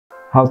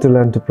How to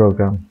learn to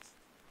program.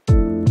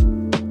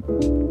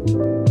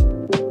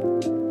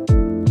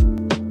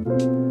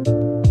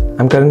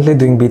 I'm currently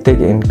doing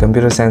BTech in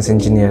Computer Science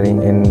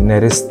Engineering in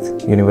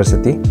Nerist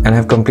University and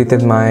have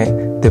completed my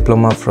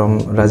diploma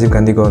from Rajiv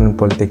Gandhi Government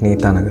Polytechnic,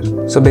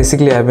 Itanagar. So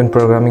basically I've been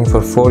programming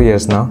for 4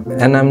 years now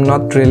and I'm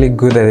not really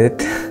good at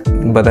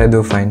it, but I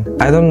do fine.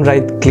 I don't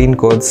write clean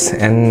codes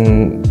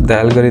and the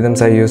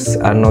algorithms I use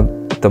are not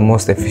the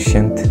most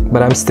efficient,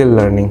 but I'm still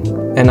learning.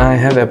 And I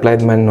have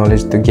applied my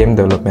knowledge to game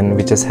development,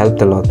 which has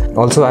helped a lot.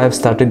 Also, I have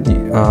started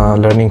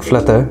learning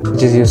Flutter,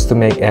 which is used to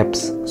make apps.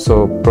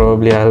 So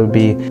probably I'll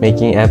be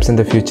making apps in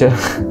the future.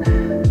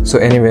 So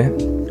anyway,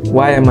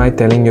 why am I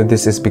telling you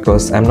this is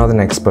because I'm not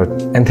an expert.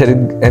 And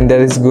that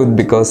is good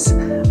because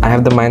I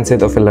have the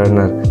mindset of a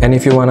learner. And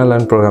if you want to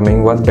learn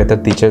programming, what better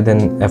teacher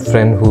than a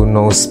friend who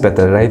knows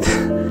better, right?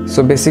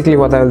 So basically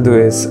what I'll do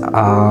is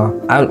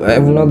I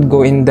will not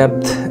go in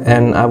depth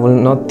and I will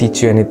not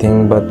teach you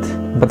anything,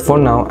 but for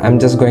now I'm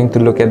just going to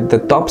look at the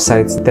top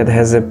sites that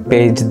has a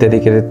page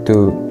dedicated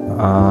to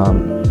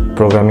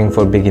programming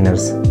for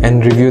beginners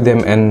and review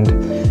them and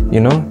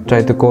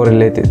try to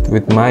correlate it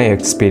with my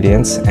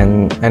experience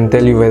and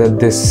tell you whether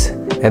this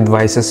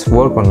advices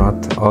work or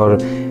not, or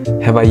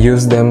have I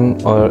used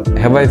them or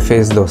have I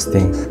faced those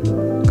things.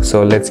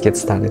 So let's get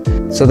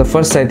started. So the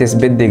first site is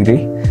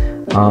BitDegree.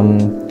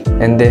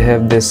 And they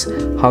have this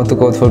how to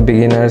code for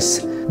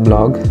beginners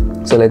blog.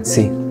 So let's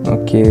see.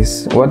 Okay,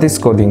 so what is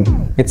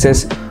coding? It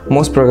says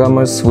most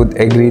programmers would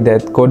agree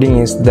that coding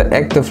is the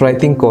act of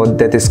writing code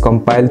that is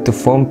compiled to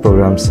form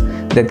programs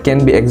that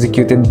can be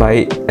executed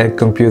by a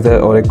computer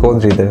or a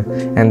code reader,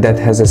 and that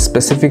has a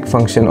specific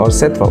function or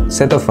set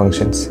of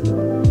functions.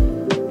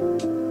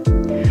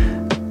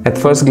 At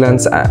first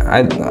glance,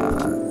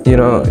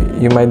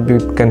 you might be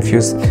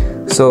confused.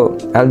 So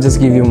I'll just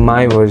give you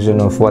my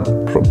version of what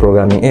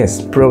programming is.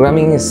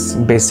 Programming is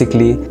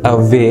basically a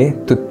way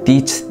to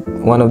teach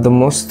one of the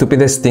most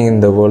stupidest thing in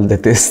the world,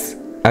 that is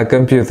a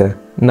computer.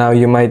 Now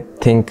you might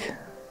think,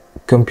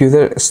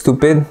 computer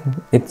stupid?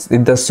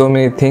 It does so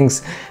many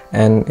things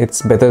and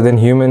it's better than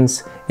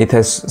humans. It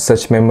has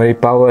such memory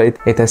power,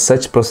 it has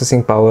such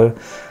processing power.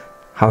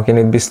 How can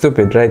it be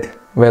stupid, right?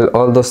 Well,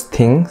 all those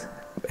things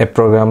a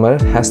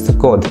programmer has to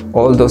code.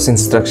 All those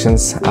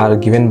instructions are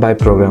given by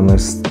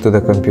programmers to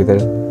the computer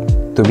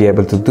to be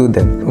able to do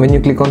them. When you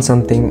click on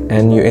something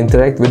and you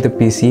interact with the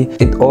PC,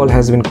 it all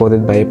has been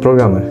coded by a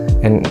programmer,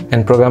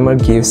 and programmer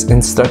gives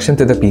instruction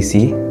to the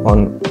PC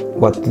on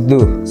what to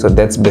do. So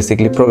that's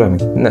basically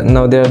programming.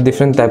 Now there are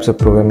different types of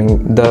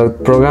programming. The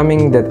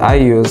programming that I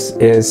use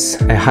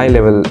is a high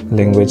level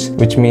language,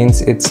 which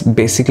means it's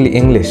basically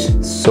English.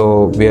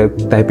 So we are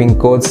typing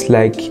codes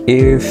like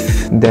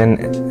if,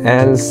 then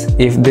else,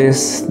 if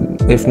this,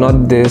 if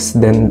not this,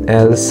 then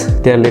else.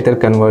 They are later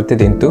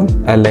converted into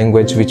a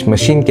language which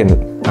machine can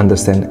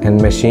understand,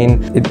 and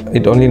machine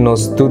it only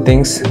knows two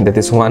things, that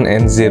is 1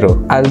 and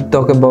 0. I'll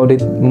talk about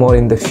it more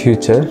in the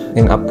future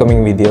in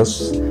upcoming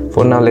videos.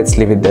 For now, let's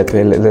leave it that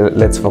way.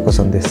 Let's focus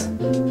on this.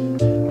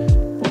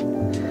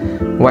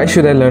 Why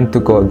should I learn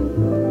to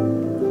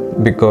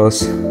code?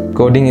 Because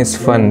coding is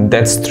fun.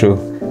 That's true.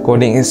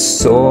 Coding is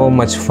so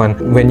much fun.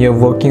 When you're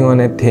working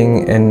on a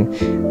thing and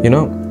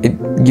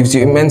it gives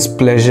you immense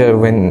pleasure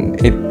when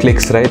it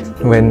clicks, right?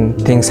 When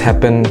things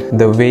happen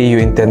the way you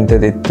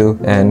intended it to,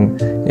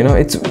 and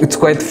it's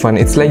quite fun.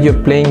 It's like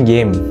you're playing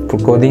game. For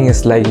coding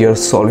is like you're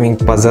solving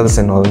puzzles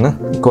and all, no?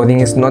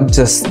 Coding is not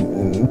just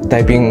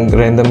typing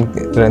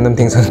random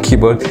things on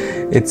keyboard.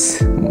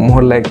 It's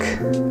more like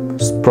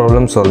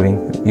problem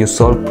solving. You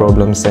solve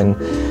problems and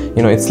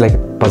it's like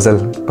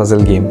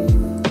puzzle game.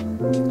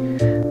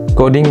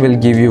 Coding will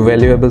give you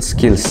valuable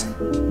skills.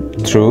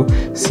 True.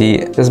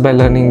 See, just by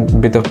learning a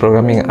bit of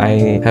programming,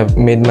 I have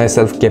made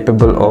myself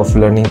capable of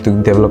learning to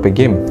develop a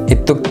game.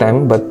 It took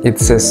time, but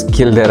it's a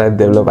skill that I've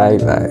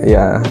developed.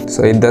 Yeah,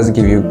 so it does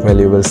give you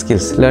valuable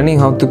skills. Learning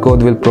how to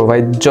code will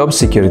provide job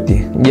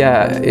security.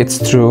 Yeah,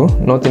 it's true.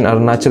 Not in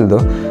Arunachal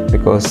though,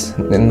 because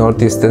the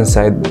northeastern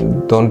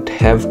side don't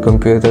have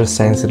computer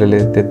science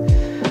related.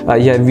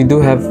 Yeah, we do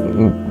have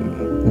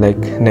like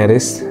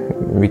Nerist.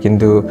 We can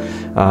do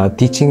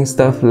teaching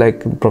stuff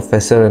like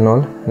professor and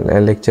all,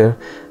 a lecture,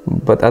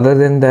 but other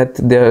than that,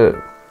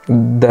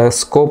 the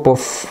scope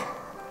of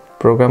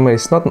programmer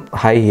is not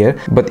high here.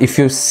 But if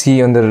you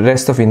see on the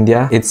rest of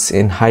India, it's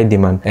in high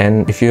demand,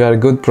 and if you are a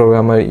good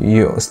programmer,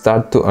 you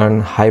start to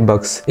earn high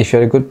bucks. If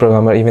you're a good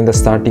programmer, even the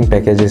starting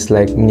package is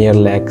like near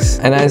lakhs.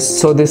 And I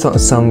saw this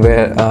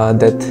somewhere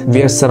that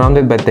we are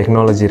surrounded by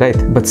technology, right?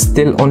 But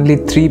still only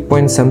 3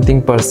 point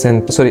something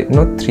percent, sorry,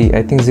 not 3,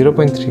 I think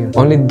 0.3,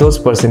 only those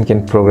percent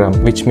can program,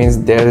 which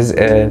means there is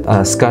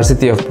a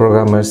scarcity of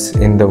programmers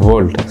in the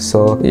world.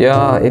 So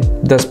yeah,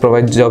 it does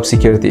provide job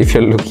security if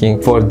you're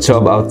looking for a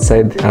job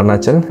outside Arunachal.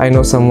 I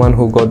know someone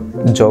who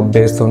got job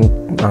based on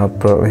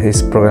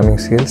his programming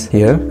skills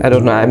here. I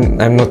don't know,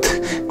 I'm not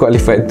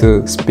qualified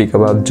to speak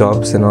about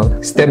jobs and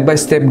all.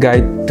 Step-by-step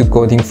guide to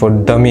coding for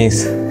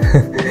dummies.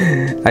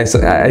 I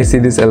see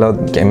this a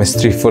lot.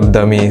 Chemistry for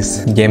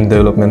dummies, game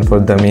development for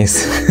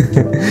dummies.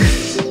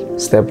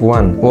 Step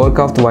 1. Work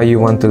out why you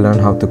want to learn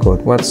how to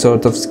code. What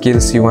sort of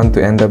skills you want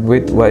to end up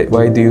with.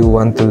 Why do you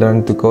want to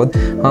learn to code?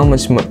 How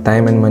much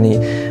time and money?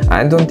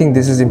 I don't think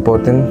this is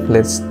important.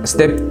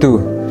 Step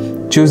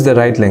 2. Choose the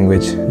right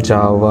language.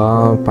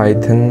 Java,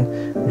 Python,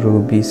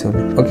 Ruby.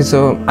 Okay,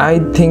 so I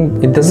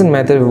think it doesn't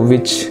matter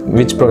which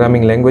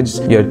programming language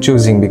you're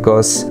choosing,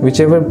 because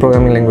whichever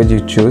programming language you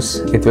choose,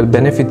 it will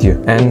benefit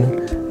you.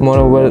 And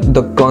moreover,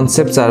 the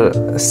concepts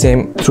are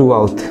same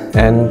throughout.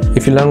 And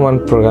if you learn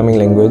one programming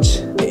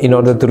language, in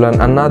order to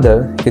learn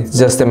another, it's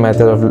just a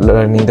matter of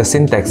learning the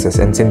syntaxes,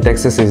 and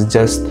syntaxes is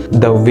just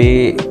the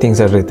way things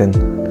are written.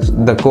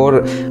 The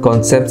core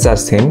concepts are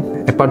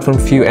same, apart from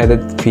few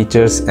added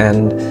features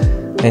and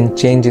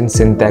change in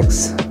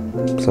syntax.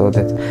 So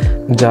that's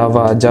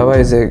Java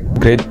is a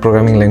great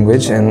programming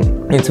language,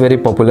 and it's very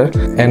popular.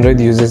 Android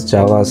uses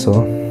Java.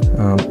 So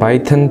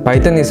Python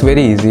is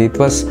very easy.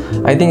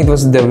 I think it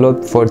was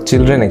developed for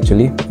children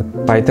actually.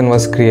 Python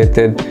was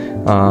created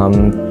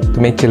to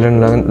make children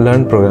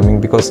learn programming,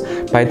 because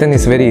Python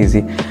is very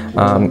easy.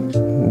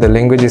 The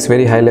language is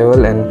very high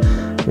level, and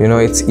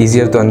it's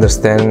easier to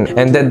understand,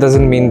 and that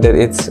doesn't mean that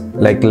it's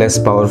like less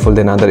powerful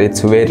than other.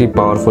 It's very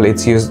powerful.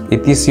 It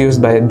is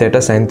used by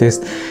data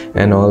scientists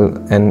and all,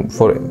 and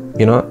for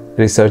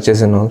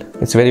researchers and all.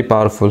 It's very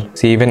powerful.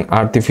 See, even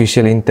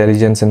artificial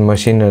intelligence and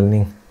machine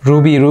learning.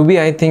 Ruby,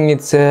 I think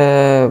it's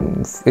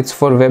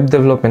for web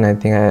development. I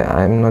think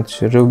I'm not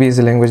sure. Ruby is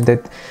a language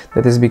that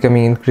is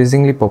becoming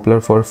increasingly popular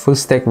for full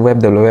stack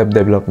web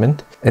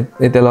development.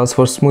 It allows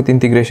for smooth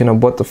integration of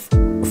both the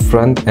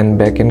front and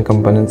back end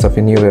components of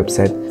a new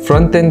website.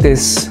 Front end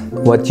is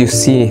what you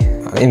see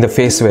in the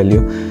face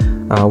value.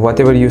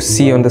 Whatever you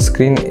see on the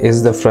screen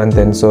is the front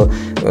end. So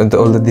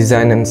all the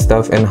design and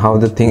stuff, and how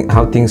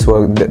things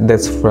work,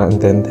 that's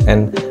front end.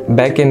 And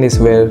back end is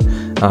where,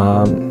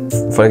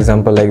 for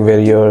example, like where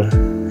your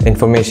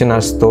information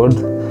are stored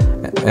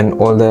and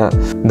all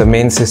the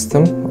main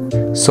system.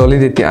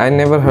 Solidity, I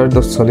never heard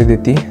of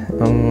Solidity.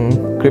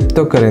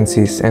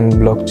 Cryptocurrencies and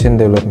blockchain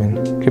development.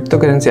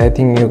 Cryptocurrency, I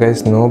think you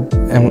guys know.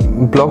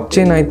 And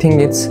blockchain, I think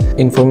it's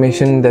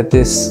information that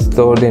is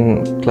stored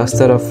in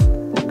cluster of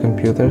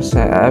computers.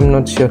 I'm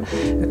not sure,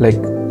 like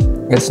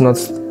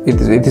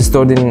it is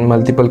stored in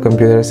multiple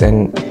computers,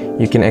 and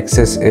you can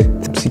access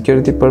it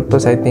security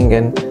purpose, I think,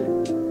 and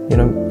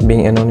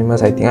being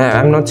anonymous, I think.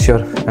 I'm not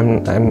sure.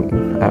 I'm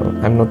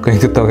not going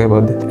to talk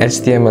about it.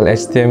 HTML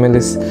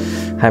is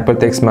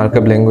hypertext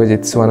markup language.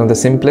 It's one of the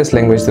simplest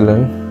language to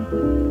learn.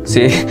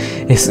 See,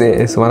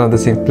 it's one of the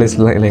simplest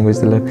language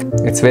to learn.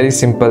 It's very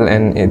simple,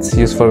 and it's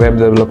used for web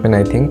development,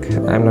 I think.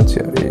 I'm not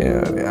sure.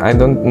 I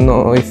don't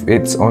know if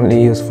it's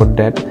only used for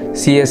that.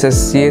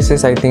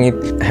 CSS, I think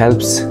it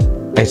helps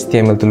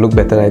HTML to look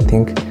better, I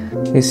think.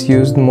 It's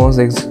used most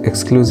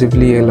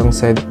exclusively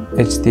alongside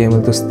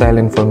HTML to style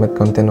and format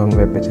content on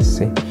web pages.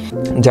 See,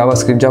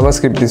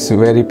 JavaScript is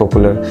very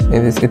popular.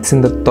 It's in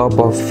the top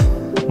of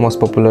most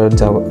popular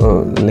Java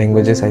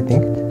languages, I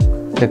think.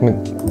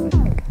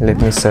 Let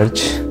me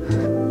search.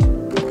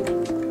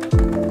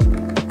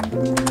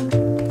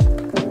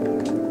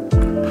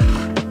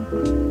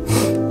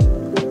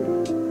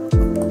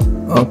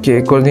 Okay,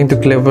 according to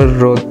Clever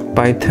Road,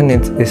 Python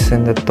is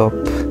in the top.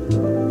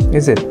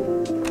 Is it?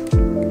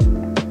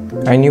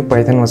 I knew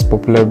Python was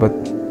popular, but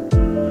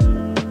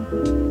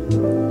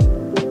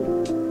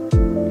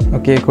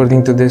okay,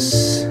 according to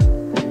this,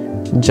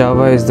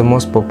 Java is the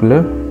most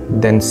popular.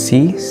 Then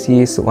C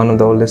is one of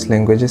the oldest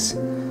languages.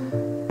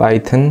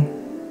 Python,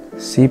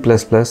 C++,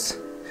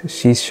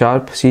 C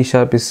Sharp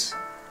is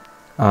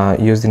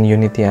used in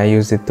Unity. I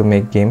use it to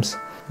make games.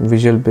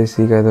 Visual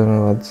Basic, I don't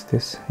know what's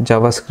this.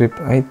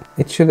 JavaScript,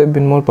 it should have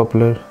been more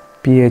popular.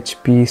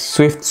 PHP,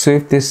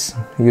 Swift is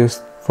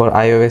used for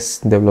iOS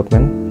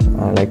development.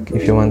 Like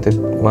if you want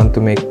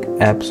to make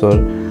apps or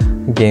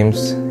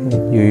games,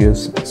 you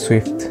use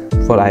Swift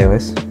for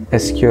iOS.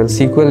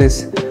 SQL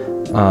is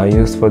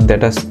used for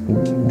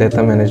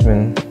data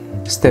management.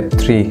 Step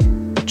 3.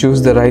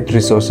 Choose the right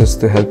resources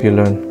to help you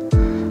learn.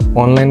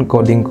 Online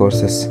coding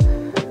courses.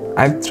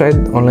 I've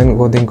tried online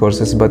coding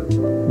courses, but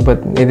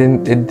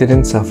it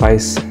didn't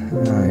suffice.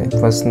 It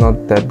was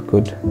not that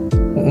good.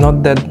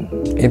 Not that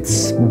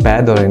it's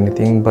bad or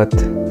anything, but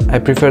I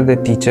prefer the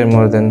teacher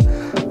more than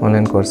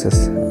online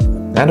courses.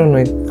 I don't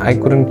know, I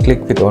couldn't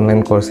click with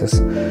online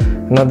courses.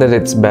 Not that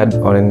it's bad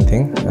or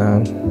anything.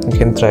 You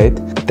can try it.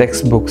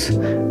 Textbooks.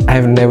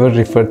 I've never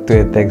referred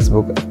to a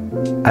textbook.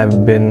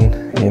 I've been,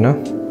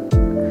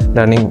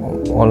 learning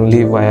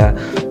only via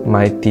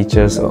my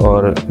teachers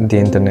or the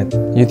internet.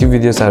 YouTube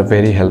videos are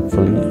very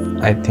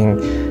helpful. I think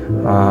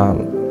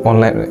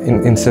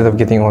instead of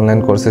getting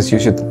online courses, you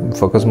should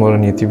focus more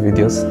on YouTube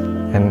videos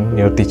and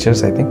your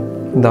teachers, I think.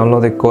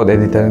 Download a code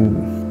editor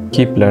and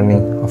keep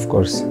learning, of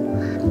course.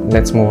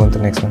 Let's move on to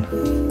the next one.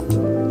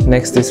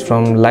 Next is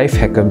from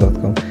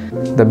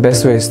lifehacker.com. The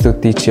best way is to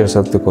teach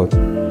yourself to code.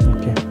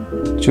 Okay.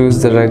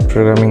 Choose the right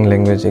programming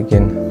language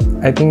again.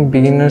 I think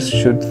beginners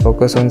should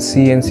focus on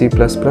C and C++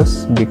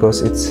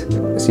 because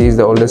C is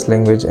the oldest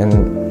language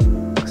and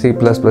C++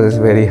 is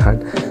very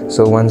hard.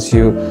 So once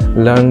you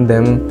learn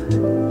them,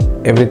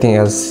 everything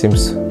else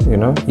seems,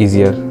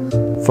 easier.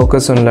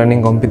 Focus on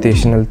learning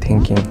computational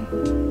thinking.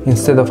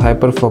 Instead of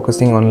hyper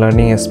focusing on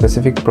learning a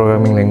specific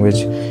programming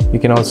language, you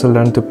can also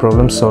learn to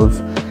problem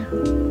solve.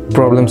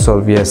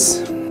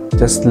 Yes,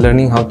 just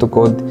learning how to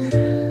code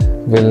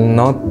will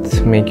not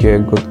make you a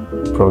good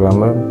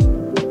programmer.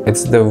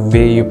 It's the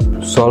way you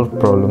solve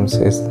problems.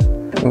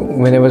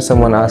 Whenever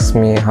someone asks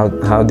me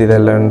how did I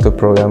learn to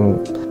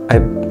program,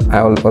 I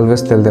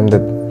always tell them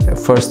that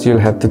first you'll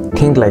have to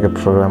think like a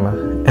programmer.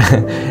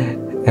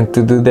 And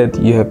to do that,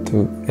 you have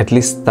to at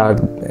least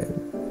start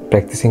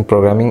practicing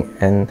programming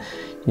and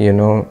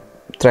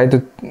try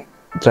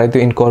to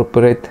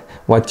incorporate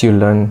what you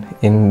learn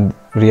in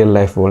real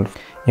life world.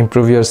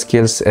 Improve your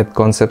skills at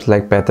concepts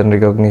like pattern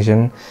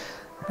recognition,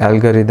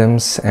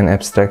 algorithms, and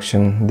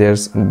abstraction.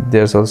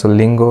 There's also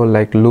lingo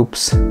like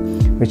loops,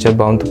 which are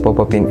bound to pop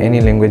up in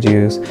any language you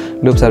use.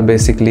 Loops are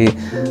basically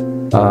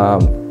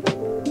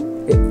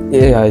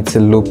it's a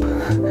loop.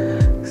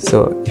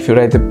 So if you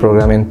write a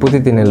program and put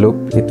it in a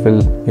loop, it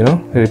will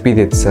repeat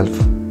itself.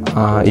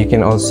 You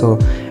can also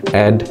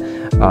add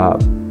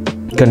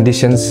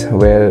conditions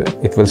where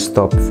it will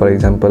stop. For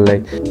example,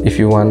 like if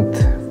you want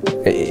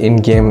in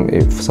game,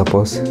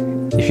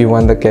 if you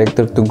want the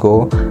character to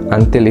go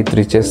until it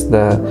reaches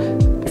the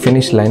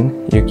finish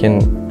line, you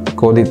can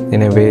code it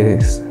in a way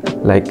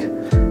like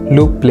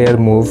loop player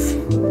move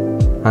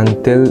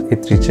until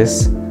it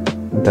reaches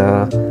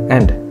the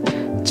end.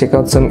 Check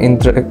out some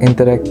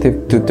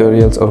interactive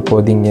tutorials or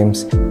coding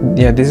games.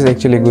 Yeah, this is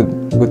actually a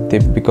good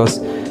tip, because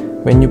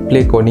when you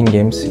play coding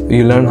games,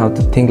 you learn how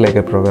to think like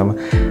a programmer.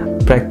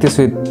 Practice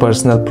with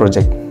personal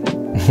project.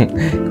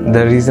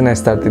 The reason I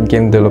started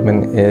game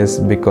development is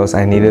because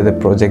I needed a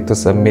project to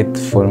submit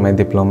for my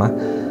diploma,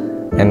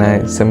 and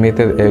I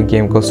submitted a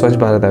game called Swachh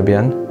Bharat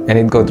Abhiyan, and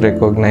it got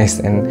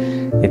recognized and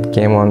it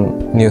came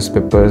on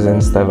newspapers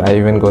and stuff. I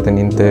even got an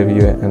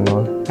interview and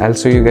all. I'll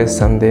show you guys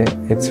someday.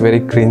 It's very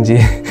cringy,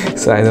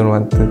 so I don't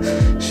want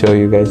to show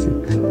you guys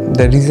it.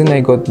 The reason I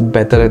got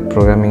better at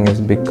programming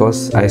is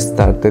because I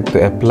started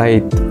to apply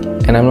it.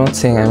 And I'm not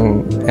saying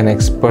I'm an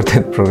expert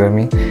at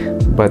programming,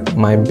 but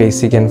my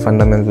basic and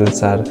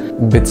fundamentals are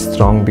a bit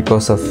strong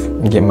because of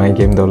my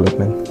game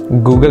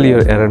development. Google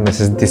your error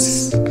message.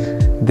 This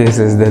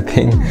is the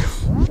thing.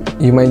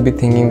 You might be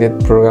thinking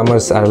that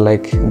programmers are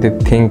like, they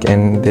think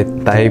and they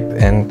type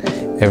and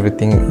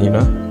everything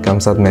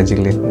comes out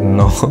magically.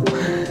 No.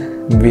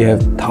 We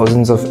have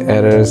thousands of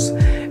errors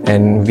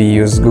and we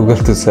use Google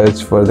to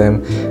search for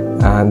them.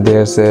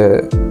 There's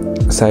a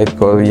site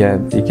called,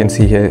 you can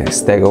see here,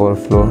 Stack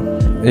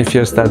Overflow. If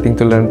you're starting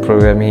to learn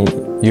programming,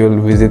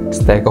 you'll visit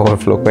Stack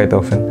Overflow quite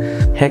often.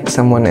 Hack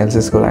someone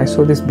else's code. I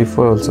saw this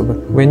before also, but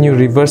when you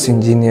reverse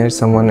engineer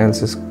someone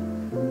else's,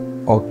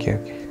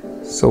 okay.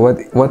 So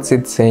what's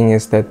it saying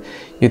is that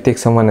you take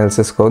someone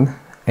else's code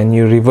and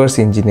you reverse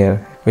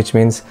engineer, which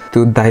means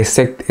to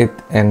dissect it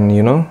and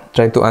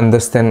try to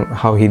understand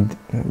how he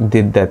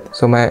did that.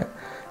 So my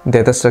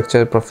data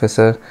structure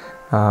professor,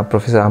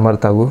 Professor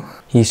Tagu,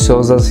 he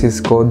shows us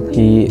his code.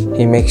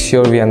 He makes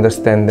sure we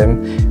understand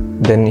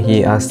them. Then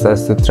he asks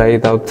us to try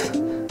it out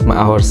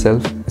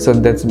ourselves. So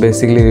that's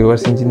basically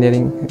reverse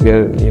engineering. We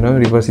are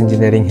reverse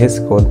engineering his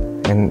code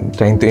and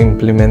trying to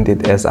implement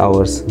it as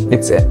ours.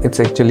 It's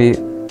actually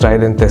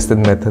tried and tested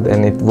method,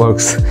 and it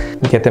works.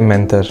 Get a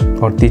mentor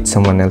or teach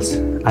someone else.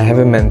 I have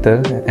a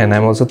mentor and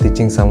I'm also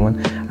teaching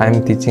someone.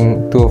 I'm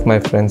teaching 2 of my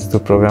friends to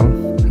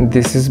program.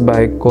 This is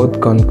by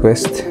Code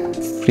Conquest,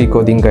 free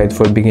coding guide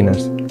for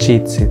beginners.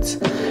 Cheat sheets.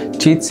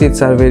 Cheat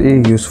sheets are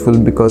very useful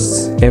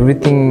because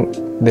everything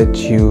that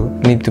you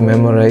need to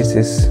memorize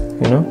is,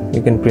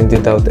 you can print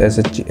it out as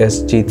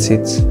cheat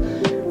sheets.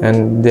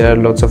 And there are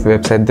lots of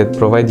websites that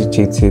provide you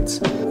cheat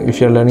sheets.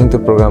 If you're learning to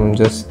program,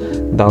 just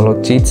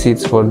download cheat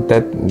sheets for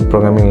that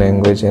programming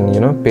language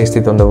and paste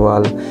it on the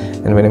wall.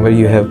 And whenever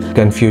you have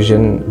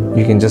confusion,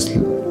 you can just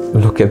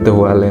look at the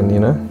wall and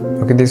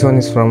Okay, this one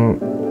is from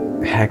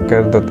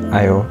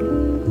hacker.io.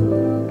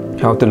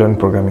 How to learn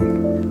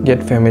programming.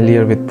 Get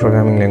familiar with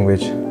programming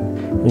language.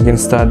 You can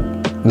start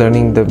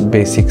learning the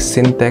basic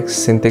syntax.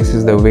 Syntax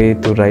is the way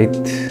to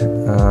write.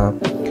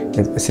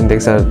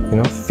 Syntax are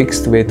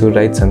fixed way to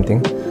write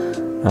something.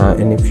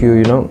 And if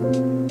you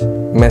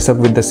mess up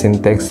with the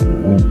syntax,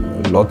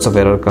 lots of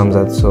error comes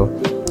out. So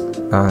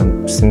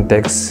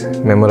syntax,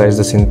 memorize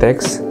the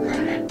syntax.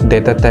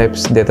 Data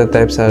types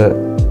are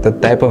the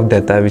type of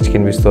data which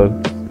can be stored.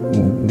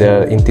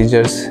 There are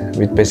integers,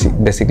 which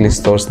basically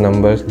stores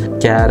numbers.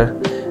 Char,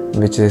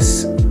 which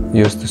is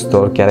used to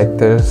store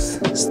characters.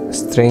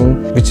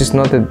 String, which is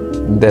not a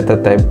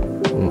data type.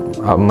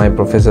 My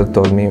professor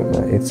told me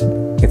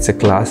it's a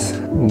class,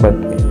 but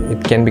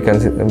it can be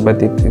considered,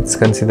 but it's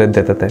considered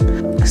data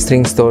type.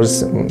 String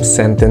stores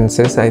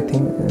sentences, I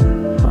think.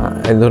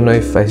 I don't know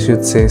if I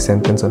should say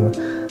sentence or not,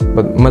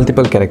 but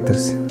multiple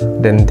characters.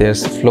 Then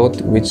there's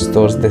float, which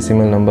stores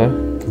decimal number,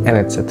 and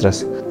etc.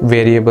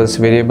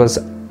 Variables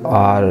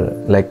are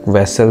like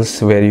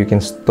vessels where you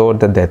can store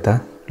the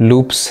data.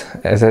 Loops,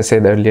 as I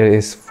said earlier,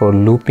 is for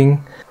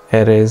looping.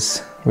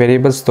 Arrays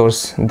Variable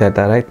stores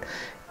data, right?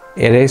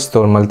 Array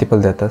store multiple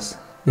datas.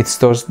 It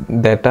stores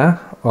data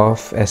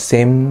of a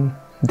same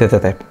data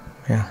type.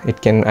 Yeah,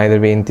 it can either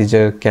be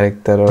integer,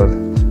 character, or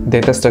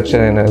data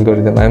structure and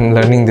algorithm. I'm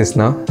learning this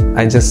now.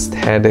 I just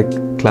had a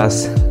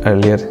class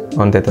earlier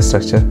on data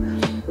structure.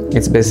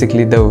 It's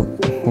basically the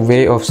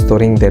way of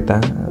storing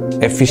data,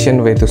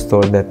 efficient way to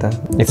store data.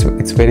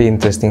 It's very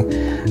interesting.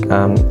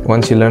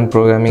 Once you learn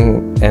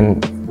programming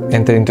and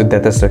enter into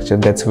data structure,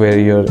 that's where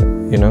your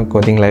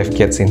coding life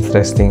gets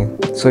interesting.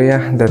 So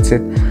yeah, that's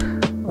it.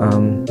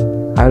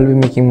 I'll be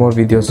making more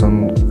videos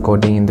on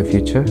coding in the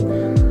future,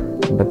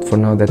 but for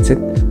now that's it.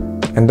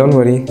 And don't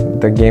worry,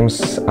 the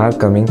games are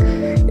coming.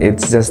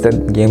 It's just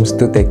that games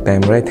do take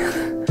time, right?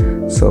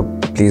 So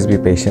please be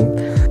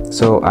patient.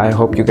 So I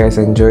hope you guys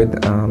enjoyed.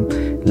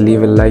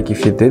 Leave a like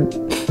if you did,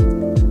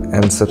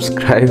 and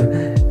subscribe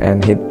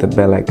and hit the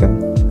bell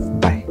icon.